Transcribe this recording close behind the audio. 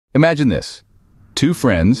Imagine this. Two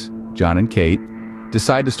friends, John and Kate,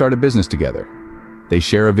 decide to start a business together. They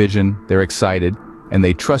share a vision, they're excited, and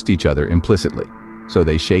they trust each other implicitly. So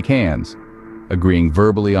they shake hands, agreeing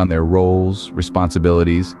verbally on their roles,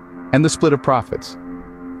 responsibilities, and the split of profits.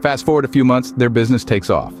 Fast forward a few months, their business takes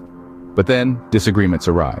off. But then disagreements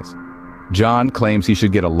arise. John claims he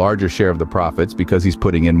should get a larger share of the profits because he's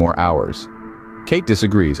putting in more hours. Kate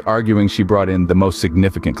disagrees, arguing she brought in the most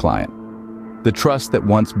significant client. The trust that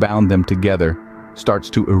once bound them together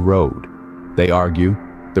starts to erode. They argue,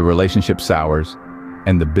 the relationship sours,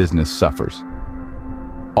 and the business suffers.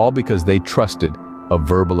 All because they trusted a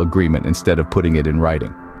verbal agreement instead of putting it in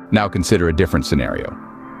writing. Now consider a different scenario.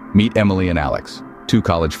 Meet Emily and Alex, two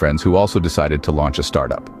college friends who also decided to launch a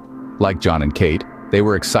startup. Like John and Kate, they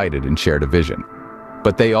were excited and shared a vision.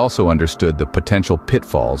 But they also understood the potential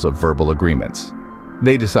pitfalls of verbal agreements.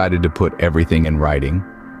 They decided to put everything in writing,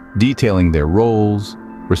 detailing their roles,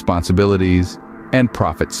 responsibilities, and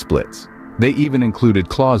profit splits. They even included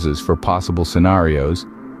clauses for possible scenarios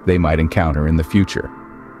they might encounter in the future.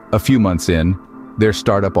 A few months in, their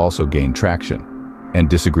startup also gained traction, and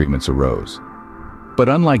disagreements arose. But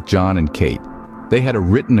unlike John and Kate, they had a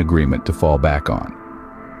written agreement to fall back on.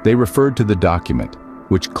 They referred to the document,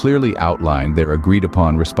 which clearly outlined their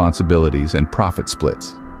agreed-upon responsibilities and profit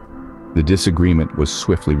splits. The disagreement was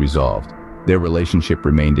swiftly resolved. Their relationship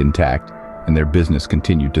remained intact, and their business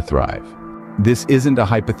continued to thrive. This isn't a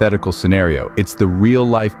hypothetical scenario, it's the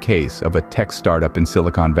real-life case of a tech startup in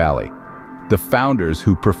Silicon Valley. The founders,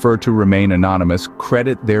 who prefer to remain anonymous,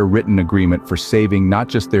 credit their written agreement for saving not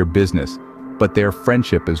just their business, but their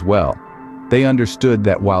friendship as well. They understood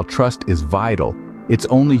that while trust is vital, it's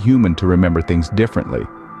only human to remember things differently,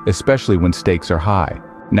 especially when stakes are high.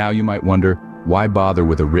 Now you might wonder, why bother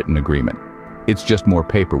with a written agreement? It's just more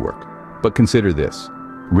paperwork. But consider this.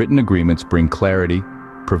 Written agreements bring clarity,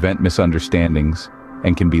 prevent misunderstandings,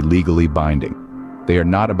 and can be legally binding. They are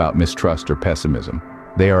not about mistrust or pessimism.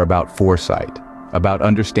 They are about foresight, about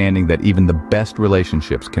understanding that even the best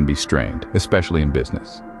relationships can be strained, especially in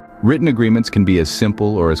business. Written agreements can be as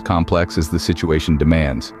simple or as complex as the situation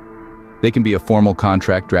demands. They can be a formal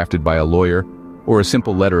contract drafted by a lawyer, or a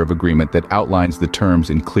simple letter of agreement that outlines the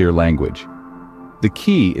terms in clear language. The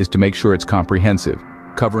key is to make sure it's comprehensive,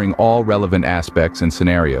 covering all relevant aspects and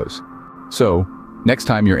scenarios. So, next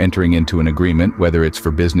time you're entering into an agreement, whether it's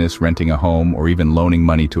for business, renting a home, or even loaning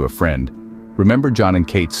money to a friend, remember John and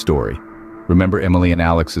Kate's story. Remember Emily and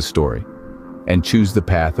Alex's story. And choose the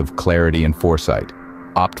path of clarity and foresight.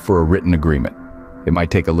 Opt for a written agreement. It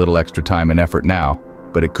might take a little extra time and effort now,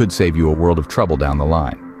 but it could save you a world of trouble down the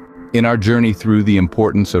line. In our journey through the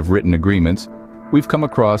importance of written agreements, we've come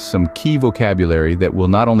across some key vocabulary that will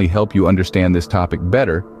not only help you understand this topic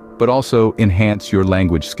better, but also enhance your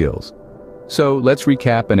language skills. So let's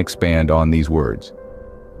recap and expand on these words.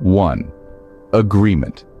 1.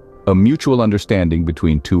 Agreement. A mutual understanding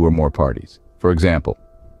between two or more parties. For example,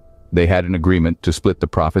 they had an agreement to split the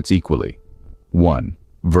profits equally. 1.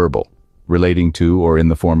 Verbal. Relating to or in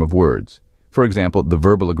the form of words. For example, the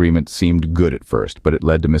verbal agreement seemed good at first, but it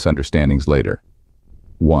led to misunderstandings later.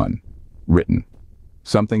 1. Written.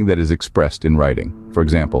 Something that is expressed in writing. For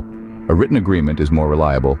example, a written agreement is more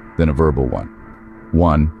reliable than a verbal one.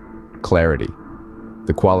 1. Clarity.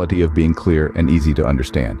 The quality of being clear and easy to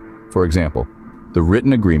understand. For example, the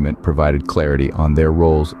written agreement provided clarity on their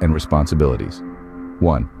roles and responsibilities.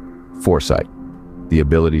 1. Foresight. The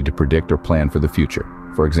ability to predict or plan for the future.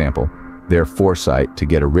 For example, their foresight to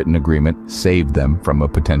get a written agreement saved them from a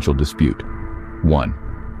potential dispute.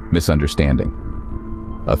 1. Misunderstanding.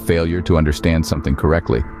 A failure to understand something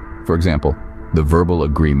correctly. For example, the verbal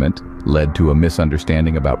agreement led to a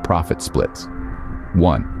misunderstanding about profit splits.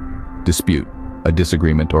 1. Dispute. A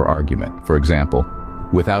disagreement or argument. For example,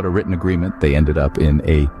 without a written agreement, they ended up in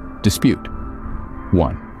a dispute.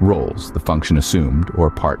 1. Roles. The function assumed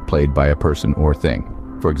or part played by a person or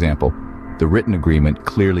thing. For example, the written agreement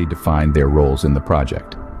clearly defined their roles in the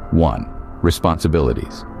project. 1.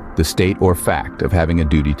 Responsibilities. The state or fact of having a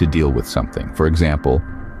duty to deal with something. For example,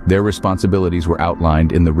 their responsibilities were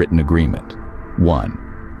outlined in the written agreement.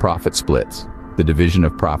 1. Profit splits. The division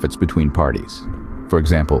of profits between parties. For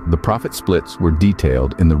example, the profit splits were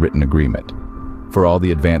detailed in the written agreement. For all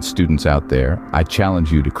the advanced students out there, I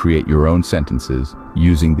challenge you to create your own sentences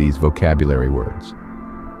using these vocabulary words.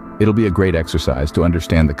 It'll be a great exercise to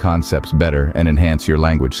understand the concepts better and enhance your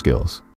language skills.